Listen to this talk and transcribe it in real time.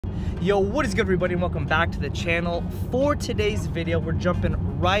Yo, what is good everybody, and welcome back to the channel. For today's video, we're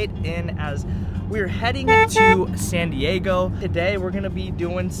jumping right in as we're heading to San Diego. Today, we're gonna be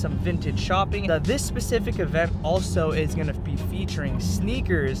doing some vintage shopping. This specific event also is gonna be featuring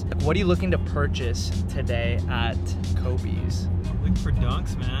sneakers. What are you looking to purchase today at Kobe's? Looking for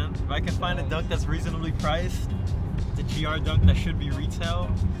dunks, man. If I can find a dunk that's reasonably priced, the GR dunk that should be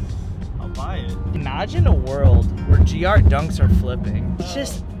retail, I'll buy it. Imagine a world where GR dunks are flipping. It's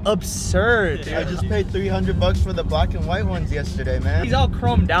just absurd. I just paid $300 for the black and white ones yesterday, man. He's all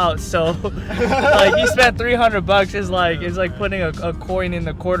chromed out, so like he spent $300 is like putting a coin in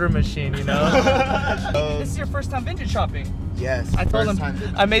the quarter machine, you know? This is your first time vintage shopping? Yes. I told him,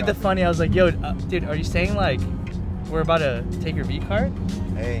 I made the funny, I was like, yo, dude, are you saying like we're about to take your V card?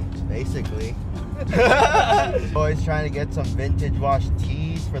 Hey, basically. Always trying to get some vintage wash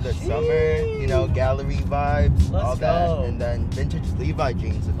tees for the summer, you know, gallery vibes, all that. And then vintage Levi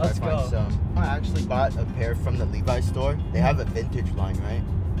jeans if I find some. I actually bought a pair from the Levi store. They have a vintage line, right?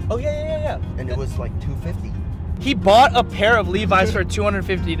 Oh yeah. And it was like $250. He bought a pair of Levi's for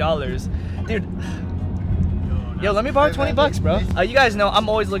 $250. Dude. Yo, let me borrow $20, bro. You guys know I'm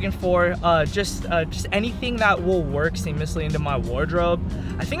always looking for just anything that will work seamlessly into my wardrobe.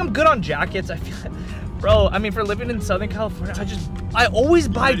 I think I'm good on jackets. I feel, bro. I mean, for living in Southern California, I always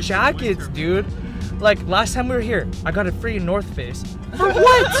buy jackets, dude. Like last time we were here, I got a free North Face. For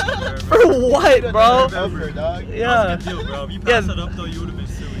what? For what, bro? Yeah. That's a good deal, bro. If you pass it up though, you would have been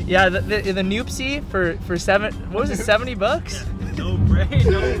suing. Yeah, the Noopsy for what was it, $70? No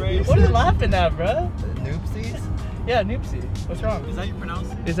brain. What are you laughing at, bro? Noopsies? Yeah, Noopsy. What's wrong? Is that you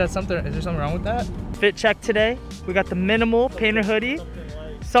pronounce it? Is there something wrong with that? Fit check today. We got the minimal painter hoodie.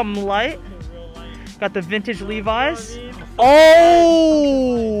 Something light. Got the vintage Levi's.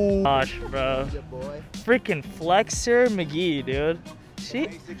 Oh! Gosh, bro. Freaking Flexer McGee, dude.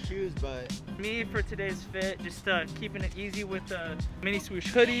 Basic shoes, but Me for today's fit, just keeping it easy with the mini swoosh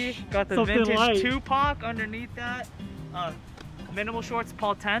hoodie. Got the Something vintage light. Tupac underneath that. Minimal shorts,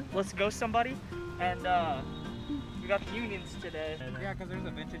 Paul 10. Let's go, somebody. And we got the unions today. Yeah, because there's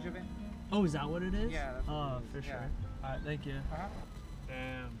a vintage event. Oh, is that what it is? Yeah. Oh, for sure. All right, thank you.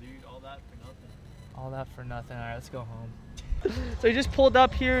 Damn, dude, all that for nothing. All that for nothing. All right, let's go home. So he just pulled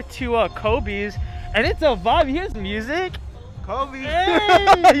up here to Kobe's, and it's a vibe. He has music. Kobe.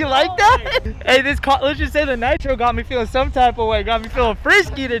 Hey, you like that? Hey, let's just say the nitro got me feeling some type of way. Got me feeling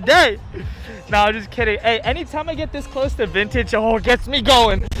frisky today. No, I'm just kidding. Hey, anytime I get this close to vintage, oh, it gets me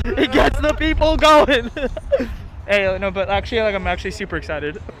going. It gets the people going. Hey, no, but actually, like, I'm actually super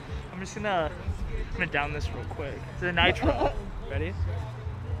excited. I'm gonna down this real quick. It's a nitro. Ready?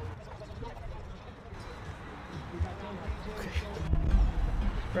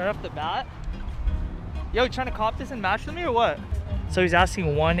 Right off the bat. Yo, you trying to cop this and match with me or what? So he's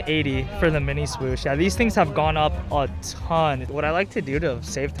asking $180 for the mini swoosh. Yeah, these things have gone up a ton. What I like to do to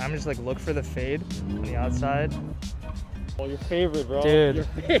save time is like look for the fade on the outside. Oh, your favorite, bro. Dude. Your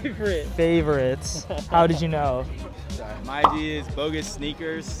favorite. Favorites. How did you know? My ID is Bogus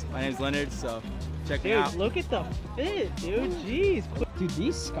Sneakers. My name's Leonard, so check me out. Dude, look at the fit, dude. Jeez. Dude,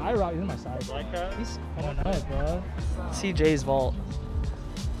 these skyrocket. These are my size. Like that? These, I don't know, bro. See Jay's vault.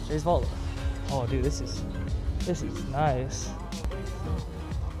 Jay's vault. Oh, dude, this is nice.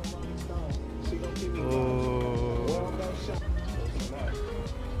 Ooh.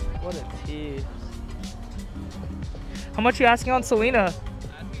 What a tee. How much are you asking on Selena?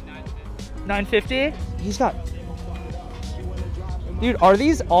 $950. He's got. Dude, are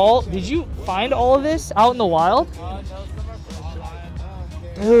these all? Did you find all of this out in the wild?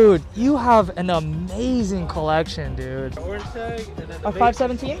 Dude, you have an amazing collection, dude. Orange tag and then the A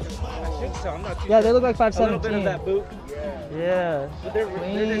 517? I think so. I'm not too Yeah, they look like A little 517. bit of that boot. Yeah. But they're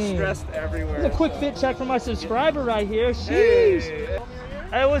distressed everywhere. There's a quick fit check from my subscriber right here. Sheesh.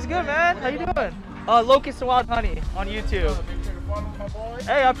 Hey, what's good, man? How you doing? Locust&WildHoney on YouTube.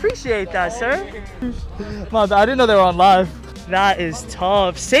 Hey, I appreciate that, sir. My bad, I didn't know they were on live. That is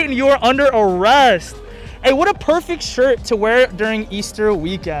tough. Satan, you are under arrest. Hey, what a perfect shirt to wear during Easter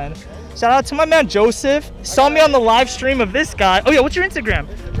weekend. Shout out to my man Joseph. Saw me on the live stream of this guy. Oh yeah, what's your Instagram?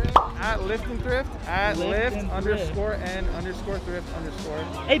 At Lift and Thrift. At Lift Lift _ and _ thrift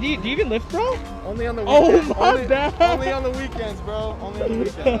 _ Hey, do you even lift, bro? Only on the Oh, weekends. my bad. Only on the weekends, bro. Only on the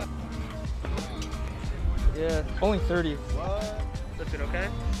weekends. Yeah, only 30. What? That's it, okay?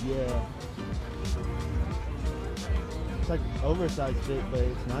 yeah. It's like oversized fit, but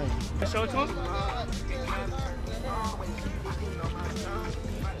it's nice. Show it to him.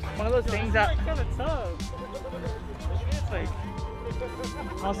 One of those things that kind of tough. It's like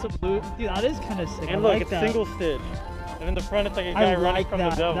also blue. Dude, that is kind of sick. And I look, like it's that. single stitch. And in the front, it's like a guy running from the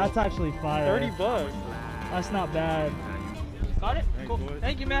devil. That's actually fire. 30 bucks. That's not bad. Got it? Cool.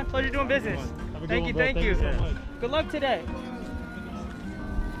 Thank you, man. Pleasure doing business. Thank you. Thank you so much. Good luck today.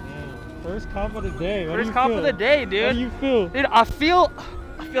 First comp of the day. First comp of the day, dude. How do you feel? Dude, I feel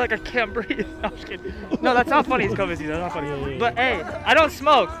like I can't breathe. No, I'm just kidding. No, that's not funny. It's COVID season. That's not funny. Yeah. But hey, I don't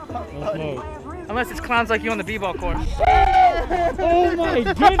smoke. Don't smoke. Unless it's clowns like you on the b-ball court. Oh my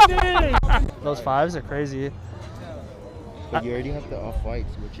goodness! Those fives are crazy. But you already have the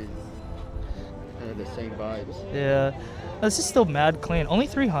off-whites, which is kind of the same vibes. Yeah. This is still mad clean. Only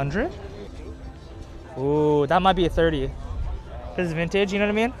 300? Ooh, that might be a 30. Because it's vintage, you know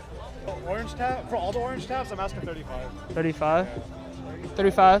what I mean? Orange tap, for all the orange taps, I'm asking 35. 35?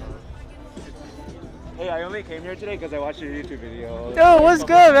 35? Hey, I only came here today because I watched your YouTube video. Yo, what's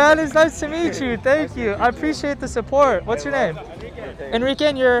good, man? It's nice to meet you. Thank you. I appreciate the support. What's your name? Enrique,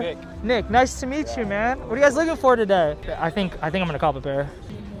 and you're Nick. Nice to meet you, man. What are you guys looking for today? I think I'm gonna cop a pair.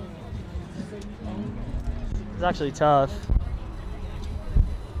 It's actually tough.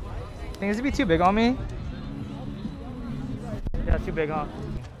 Think this would be too big on me? Yeah, too big, huh?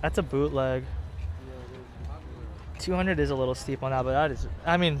 That's a bootleg. 200 is a little steep on that, but that is,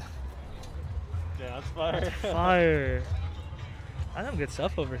 I mean, Yeah, that's fire. fire. I have good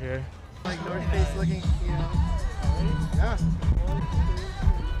stuff over here. Like North Face looking, you know. Yeah.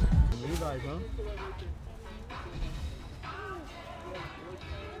 Levi's, huh?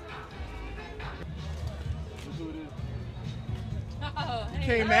 Oh,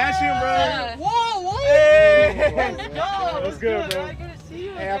 hey. Can't match him, bro. Whoa, what? Hey. Let's go. What's good, bro? Man. Good to see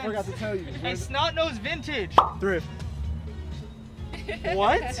you. Hey, I forgot to tell you. Hey, Snot Nose Vintage. Thrift.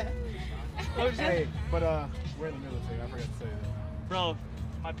 What? What was Hey, but we're in the military. I forgot to say that. Bro,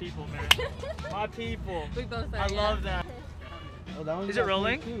 my people, man. My people. We both are. I love that. Oh, that one's Is it got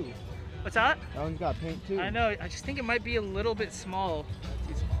rolling? paint too. What's that? That one's got paint too. I know. I just think it might be a little bit small.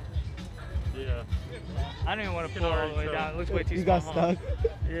 Too small. Yeah. I don't even want to pull it all the way down. It looks way too You small. got huh? stuck.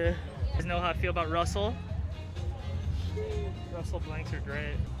 Yeah. You guys know how I feel about Russell? Russell blanks are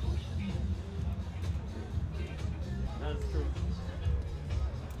great. That's true.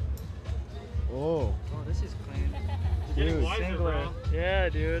 Oh, Oh, this is clean. Getting dude. wiser, Singlet. bro. Yeah,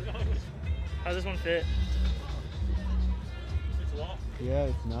 dude. How's this one fit? It's long. Yeah,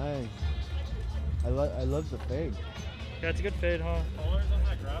 it's nice. I love the fade. Yeah, it's a good fade, huh? Colors on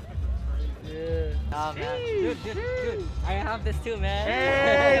that graphic are crazy. Yeah. Oh man, dude, I have this too, man.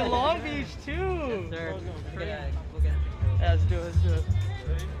 Hey, Long Beach too. Yes, sir. We'll get a Yeah, let's do it. Let's do it.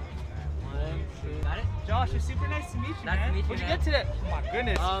 one, two. Got it? Josh, it's super nice to meet you, Nice man. to meet you, What'd you man. get today? Oh my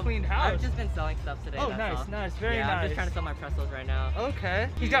goodness, clean house. I've just been selling stuff today. Oh, that's nice, all. nice, very yeah, nice. I'm just trying to sell my Prestos right now. Okay.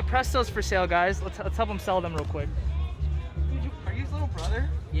 He's got Prestos for sale, guys. Let's help him sell them real quick. Are you his little brother?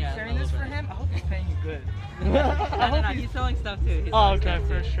 Yeah, Carrying my this little for brother. him? I hope he's paying you good. No, he's selling stuff too. He's Oh, selling okay, stuff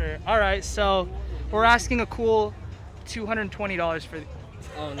for too. sure. All right, so we're asking a cool $220 for.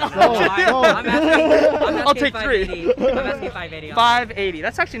 Oh no, No, no. I'm asking I'll take 580. I'm asking 580. 580.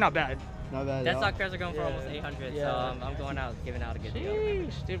 That's actually not bad. Not bad at Dead all. stock pairs are going for Yeah. almost 800, Yeah. so I'm going out giving out a good deal.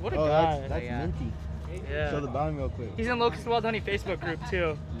 Sheesh, dude, what a Oh, guy. that's Yeah. minty. Yeah. Show the bottom real quick. He's in Locust&WildHoney Facebook group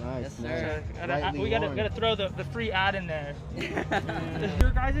too. Nice, Yes, sir. nice. So Lightly we gotta worn. throw the free ad in there. Your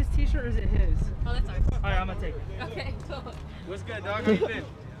guys' t-shirt or is it his? Oh, that's ours. All right, I'm gonna take it. Okay, cool. What's good, dog? How you been?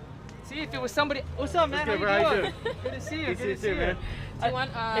 See if it was somebody. What's up, man? What's good, How bro? How you you doing? Good to see you. Good to Good see you, man. Do you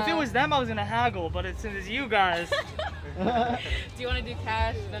want, If it was them, I was gonna haggle, but it's you guys. do you want to do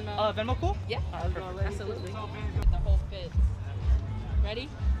cash, Venmo? Venmo cool? Yeah, Perfect. absolutely. The whole fit. Ready?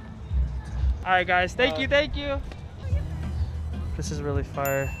 All right, guys. Thank you. Thank you. This is really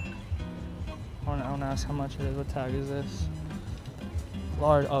fire. I wanna ask how much it is. What tag is this?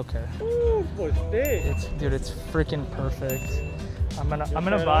 Large. Okay. Ooh, boy, big. Dude, it's freaking perfect. I'm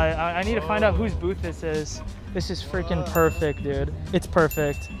gonna buy. I need to find out whose booth this is. This is freaking perfect, dude. It's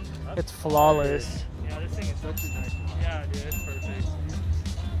perfect. It's flawless. Yeah, this thing is such a nice. Yeah, dude, it's perfect.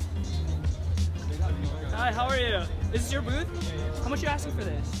 Hi, how are you? Is this your booth? How much are you asking for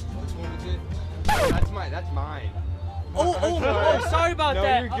this? Which one is it? That's mine. Oh, sorry about No,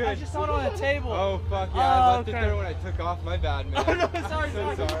 that. you're I good. just saw it on the table. Oh, fuck yeah. Oh, I left okay. it there when I took off. My bad, man. Oh no, sorry, So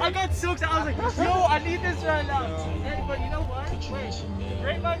sorry. sorry. I got so excited. I was like, yo, I need this right now. No. Hey, but you know what? Wait,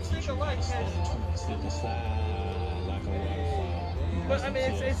 great minds think alike, man. But I mean,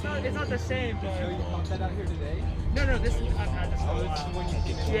 it's not the same. But... So you popped that out here today? No, this is I've had this for Oh, a this is the while. one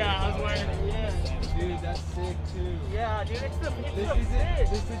you get. Yeah, I was wearing it. Yeah. Dude, that's sick too. Yeah, dude, it's the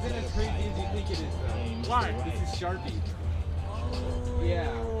This isn't as crazy as you think it is though. Why? This is Sharpie.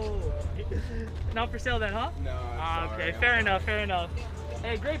 Yeah. Not for sale then, huh? No, I'm Ah, sorry. okay, I'm fair sorry. enough, fair enough.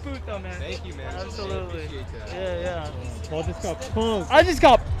 Hey, great boot though, man. Thank you, man. Absolutely. Appreciate that. Yeah. Paul just got punked. I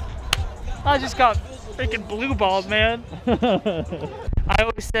just got freaking blue balled, man. I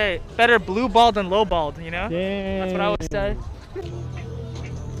always say, better blue balled than low balled, you know? Dang. That's what I always say.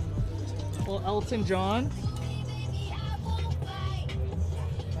 Well, Elton John.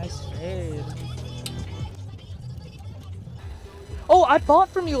 Nice fade. Oh, I bought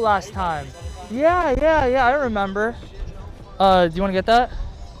from you last time. Yeah, I remember. Do you want to get that?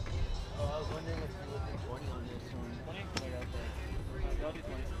 Oh, I was wondering if you would do 20 on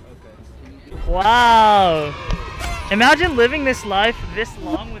this one. Wow. Imagine living this life this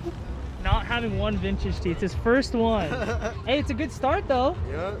long with not having one vintage tee. It's his first one. Hey, it's a good start though.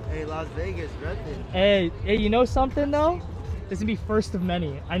 Yeah. Hey, Las Vegas, repping. Hey, you know something though? This would be first of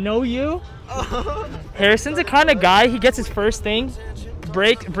many. I know you. Harrison's the kind of guy, he gets his first thing,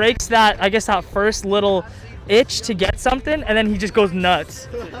 breaks that, I guess, that first little itch to get something, and then he just goes nuts.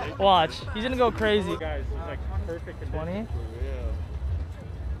 Watch. He's gonna go crazy. Guys, it's like perfect condition. 20? For real.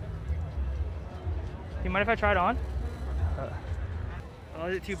 Do you mind if I try it on? Oh,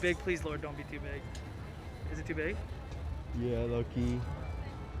 is it too big? Please, Lord, don't be too big. Is it too big? Yeah, low key.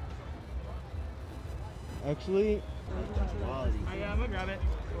 Actually, quality. Oh, yeah, I'm gonna grab it.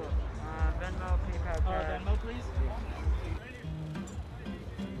 Venmo, PayPal card. Venmo, please.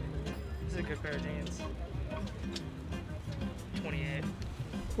 This is a good pair of jeans. 28.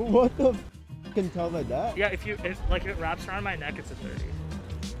 What the f can tell by that? Yeah, if it wraps around my neck, it's a 30.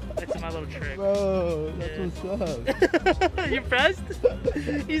 It's my little trick. Bro, that's Yeah. what's up. You impressed?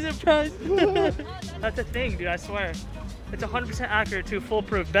 He's impressed. That's a thing, dude, I swear. It's 100% accurate too,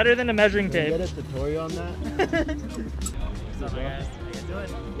 foolproof. Better than a measuring Can tape. you get a tutorial on that? What's up, guys? How you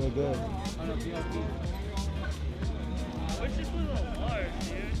doing? We're good. I wish this was a large,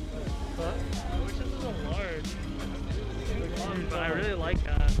 dude. What? I wish this was a large. But I really like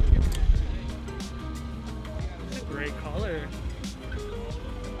that. It's a great color.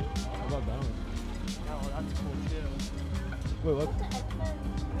 How about that one? Oh, that's cool too. Wait, what?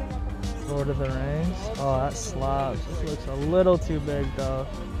 Lord of the Rings. Oh, that slaps. This looks a little too big though.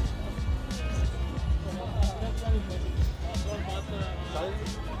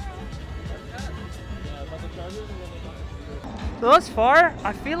 So thus far,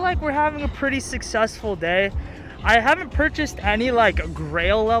 I feel like we're having a pretty successful day. I haven't purchased any like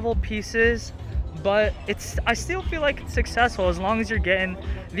grail level pieces, but I still feel like it's successful as long as you're getting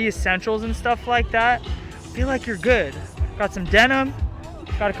the essentials and stuff like that. I feel like you're good. Got some denim,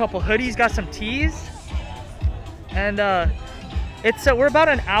 got a couple hoodies, got some tees, and we're about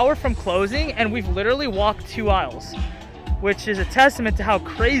an hour from closing, and we've literally walked 2 aisles, which is a testament to how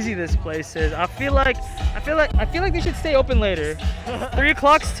crazy this place is. I feel like they should stay open later. 3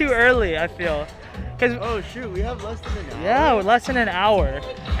 o'clock's too early, I feel. Oh shoot, we have less than an hour? Yeah, less than an hour.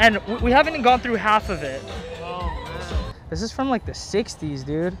 And we haven't even gone through half of it. Oh man. This is from like the 60s,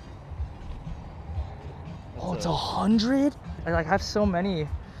 dude. Oh, it's 100? I like have so many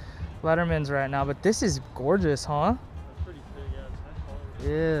Lettermans right now, but this is gorgeous, huh? That's pretty big, yeah. It's nice quality.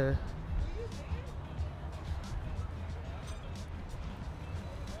 Yeah.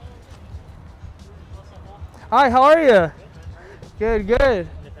 Hi, how are you? Good, good.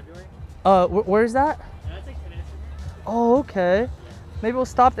 Where's that? That's like 10 minutes from here. Oh, okay. Maybe we'll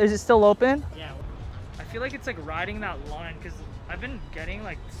stop. Is it still open? Yeah. I feel like it's like riding that line because I've been getting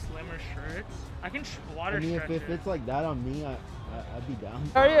like slimmer shirts. I can water I mean, stretch if it. it's like that on me, I'd be down.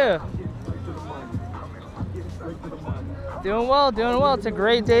 How are you? Doing well, doing well. It's a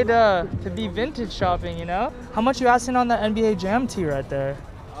great day to be vintage shopping, you know? How much you asking on the NBA Jam tee right there?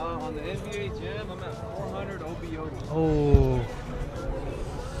 On the NBA Jam, I'm at 400 OBO. Oh.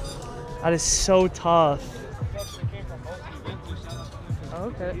 That is so tough.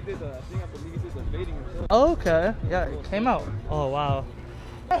 Okay. I believe he did the fading himself. Oh, okay. Yeah, it came out. Oh, wow.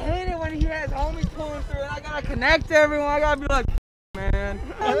 I hate it when he has homies pulling through and I gotta connect to everyone. I gotta be like, man.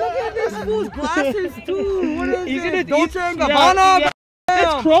 And look at this fool's glasses too. What is He's this? gonna- Dolce he's- and Gabbana? yeah,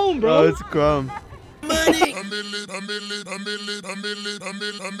 It's chrome, bro. Oh, it's chrome. Hey,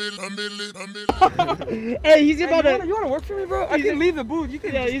 he's Hey, about to. you wanna work for me, bro? I can leave the booth. You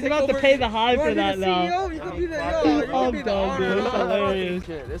can. Yeah, just he's take about to over. pay the high You for wanna be that the now. CEO? You can be the yo. You can I'm be the done, owner. dude. It's hilarious.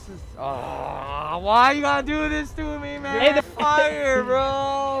 Shit, this is. Why you gotta do this to me, man? Hey, the- fire,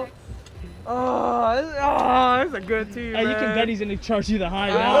 bro. This is a good team, Hey, man. you can bet he's gonna charge you the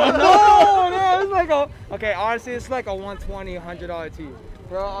high Oh, now. no, it's like a. Okay, honestly, it's like a $120, $100 tee.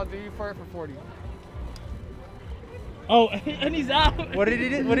 Bro, I'll do you for it for 40. Oh, and he's out. What did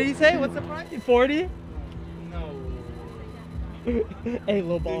he say? What's the price? 40? No. Hey,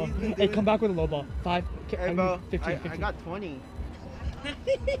 low ball. Dude, he's been Hey, doing- come back with a low ball. 5. Hey, bro, 15, I 15. got 20.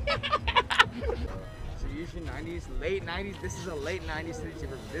 So usually 90s, late 90s. This is a late 90s city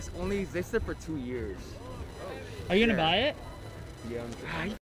zipper. This only existed for 2 years. Are you gonna buy it? Yeah,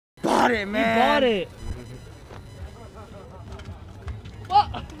 I'm bought it, man. You bought it.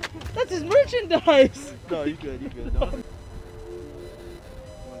 What? That's his merchandise. No, you good, you good. No.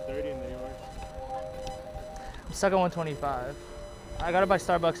 130 in New York. I'm stuck at 125. I gotta buy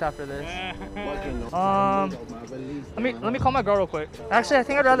Starbucks after this. Let me call my girl real quick. Actually, I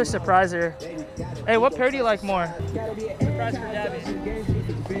think I'd rather surprise her. Hey, what pair do you like more? Surprise for Gabby.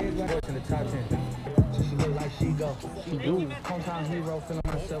 She do. Hometown hero, feeling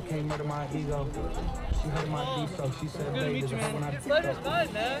myself, can't murder my ego. She heard my deep, so she said, Good to meet you, man. Pleasure's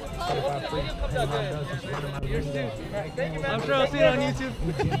mine, man. Hopefully the video comes out good. Yours too. Thank you, man. I'm sure I'll see it on YouTube.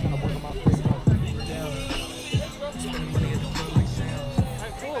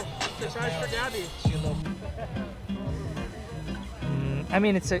 Alright, cool. Surprise for Gabby. I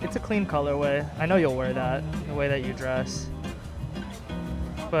mean, it's a clean colorway. I know you'll wear that, the way that you dress.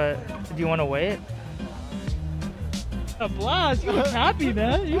 But do you want to wait? A blast! You look happy,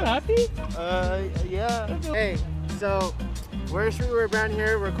 man. You happy? Yeah. Hey, so we're a streetwear brand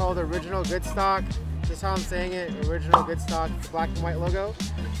here. We're called Original Good Stock. Just how I'm saying it, Original Good Stock, black and white logo.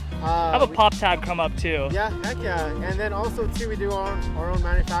 I have a pop tag come up too. Yeah, heck yeah. And then also too, we do our own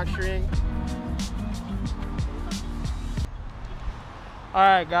manufacturing. All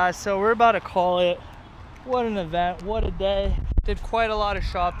right, guys. So we're about to call it. What an event! What a day! Did quite a lot of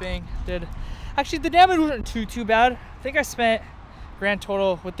shopping. Actually, the damage wasn't too bad. I think I spent grand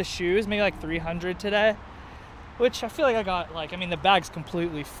total with the shoes, maybe like 300 today, which I feel like I got like, I mean, the bag's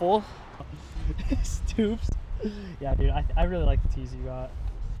completely full. Stoops. Yeah, dude, I really like the tees you got.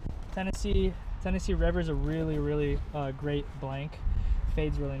 Tennessee River's a really great blank.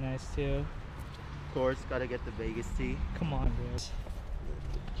 Fade's really nice too. Of course, gotta get the Vegas tee. Come on,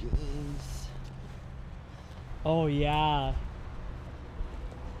 dude. Oh yeah.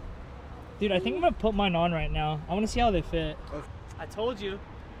 Dude, I think I'm gonna put mine on right now. I wanna see how they fit. I told you.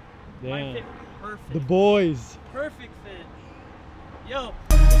 Mine fit perfect. The boys. Perfect fit. Yo.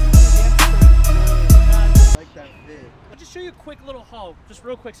 I like that fit. I'll just show you a quick little haul, just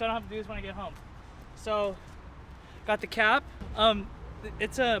real quick, so I don't have to do this when I get home. So, got the cap.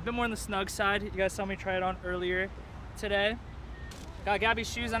 It's a bit more on the snug side. You guys saw me try it on earlier today. Got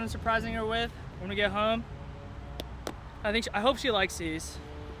Gabby's shoes I'm surprising her with when we get home. I hope she likes these.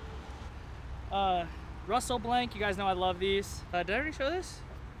 Russell blank, you guys know I love these. Did I already show this?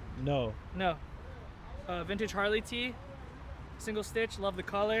 No. No. Vintage Harley tee, single stitch, love the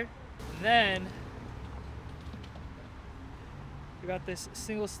color. And then we got this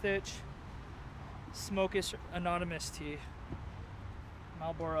single stitch Smokish Anonymous tee.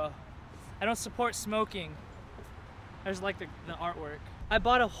 Marlboro. I don't support smoking. I just like the artwork. I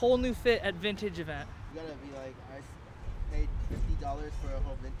bought a whole new fit at Vintage event. You gotta be like, I paid $50 for a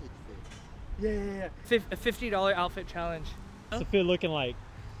whole vintage fit. Yeah. A $50 outfit challenge. What's the fit looking like?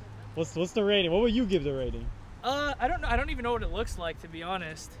 What's the rating? What would you give the rating? I don't know. I don't even know what it looks like, to be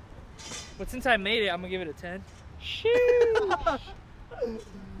honest. But since I made it, I'm gonna give it a 10. Sheesh.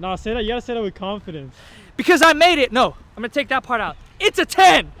 Nah, you gotta say that with confidence. Because I made it. No, I'm gonna take that part out. It's a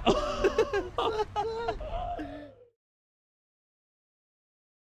 10.